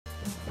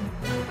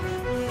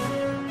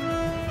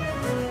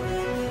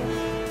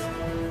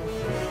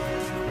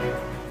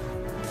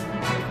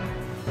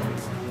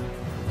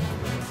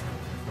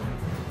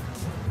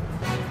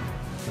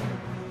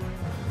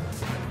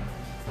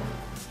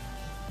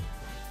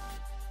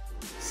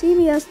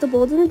CBS The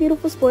Bold and the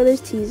Beautiful spoilers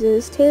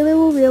teases Taylor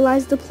will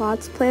realize the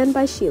plots planned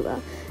by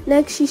Sheila.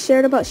 Next, she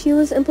shared about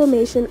Sheila's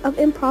implementation of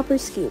improper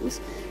schemes.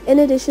 In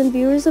addition,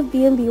 viewers of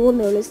B&B will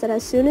notice that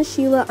as soon as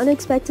Sheila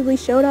unexpectedly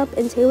showed up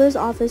in Taylor's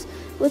office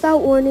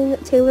without warning,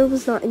 Taylor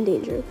was not in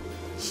danger.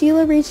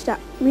 Sheila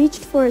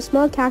reached for a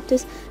small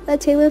cactus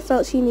that Taylor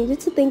felt she needed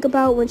to think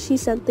about when she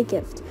sent the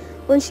gift.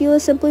 When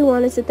Sheila simply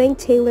wanted to thank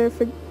Taylor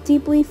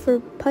deeply for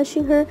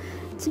pushing her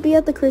to be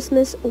at the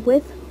Christmas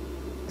with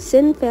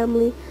Sin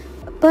family,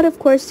 but of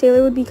course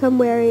Taylor would become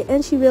wary,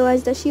 and she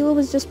realized that Sheila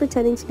was just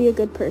pretending to be a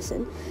good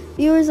person.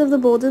 Viewers of The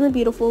Bold and the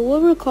Beautiful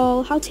will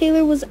recall how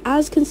Taylor was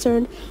as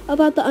concerned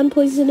about the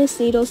unpoisonous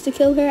needles to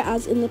kill her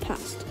as in the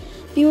past.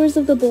 Viewers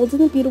of The Bold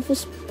and the Beautiful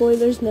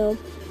spoilers know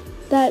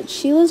that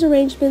Sheila's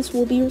arrangements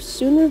will be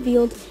soon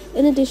revealed.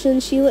 In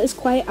addition, Sheila is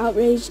quite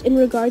outraged in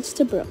regards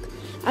to Brooke,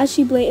 as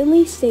she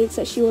blatantly states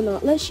that she will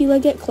not let Sheila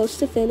get close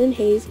to Finn and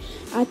Hayes.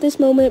 At this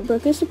moment,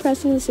 Brooke is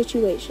suppressing the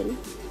situation.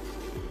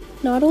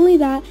 Not only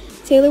that,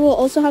 Taylor will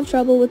also have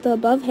trouble with the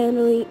above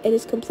handling. It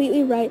is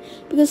completely right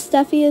because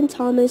Steffi and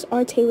Thomas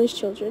are Taylor's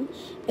children.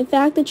 In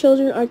fact, the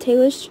children are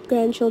Taylor's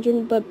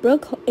grandchildren, but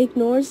Brooke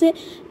ignores it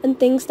and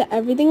thinks that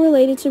everything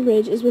related to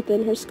Ridge is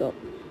within her scope.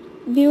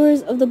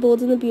 Viewers of The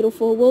Bold and the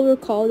Beautiful will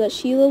recall that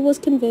Sheila was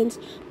convinced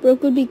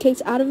Brooke would be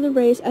kicked out of the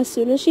race as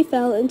soon as she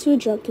fell into a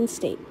drunken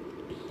state.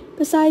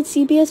 Besides,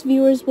 CBS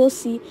viewers will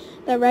see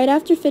that right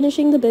after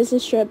finishing the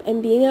business trip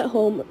and being at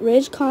home,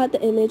 Ridge caught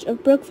the image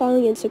of Brooke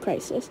falling into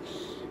crisis.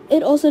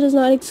 It also does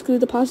not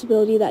exclude the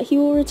possibility that he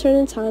will return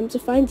in time to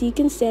find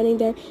Deacon standing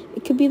there.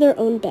 It could be their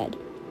own bed.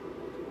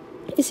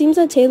 It seems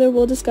that Taylor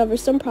will discover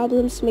some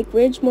problems to make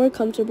Ridge more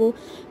comfortable,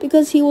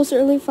 because he will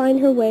certainly find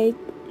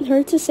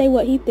her to say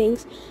what he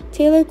thinks.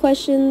 Taylor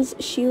questions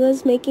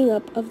Sheila's making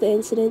up of the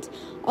incident.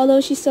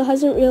 Although she still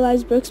hasn't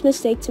realized Brooke's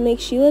mistake to make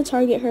Sheila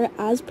target her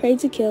as prey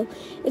to kill,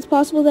 it's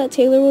possible that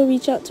Taylor will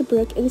reach out to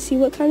Brooke and see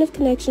what kind of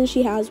connection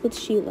she has with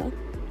Sheila.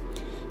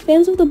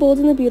 Fans of The Bold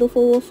and the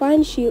Beautiful will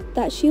find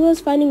that Sheila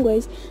is finding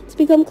ways to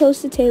become close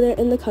to Taylor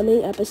in the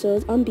coming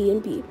episodes on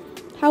B&B.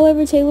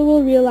 However, Taylor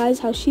will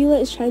realize how Sheila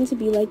is trying to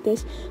be like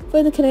this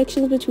for the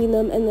connections between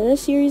them, and then a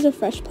series of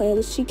fresh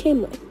plans she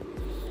came with.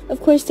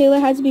 Of course, Taylor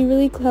had to be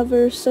really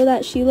clever so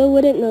that Sheila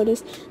wouldn't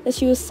notice that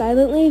she was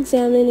silently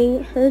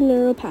examining her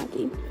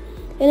neuropathy.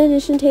 In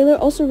addition, Taylor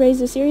also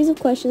raised a series of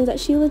questions that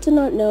Sheila did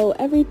not know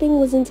everything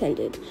was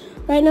intended.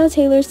 Right now,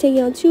 Taylor is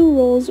taking on two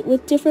roles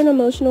with different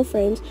emotional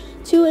frames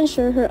to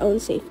ensure her own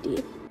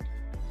safety.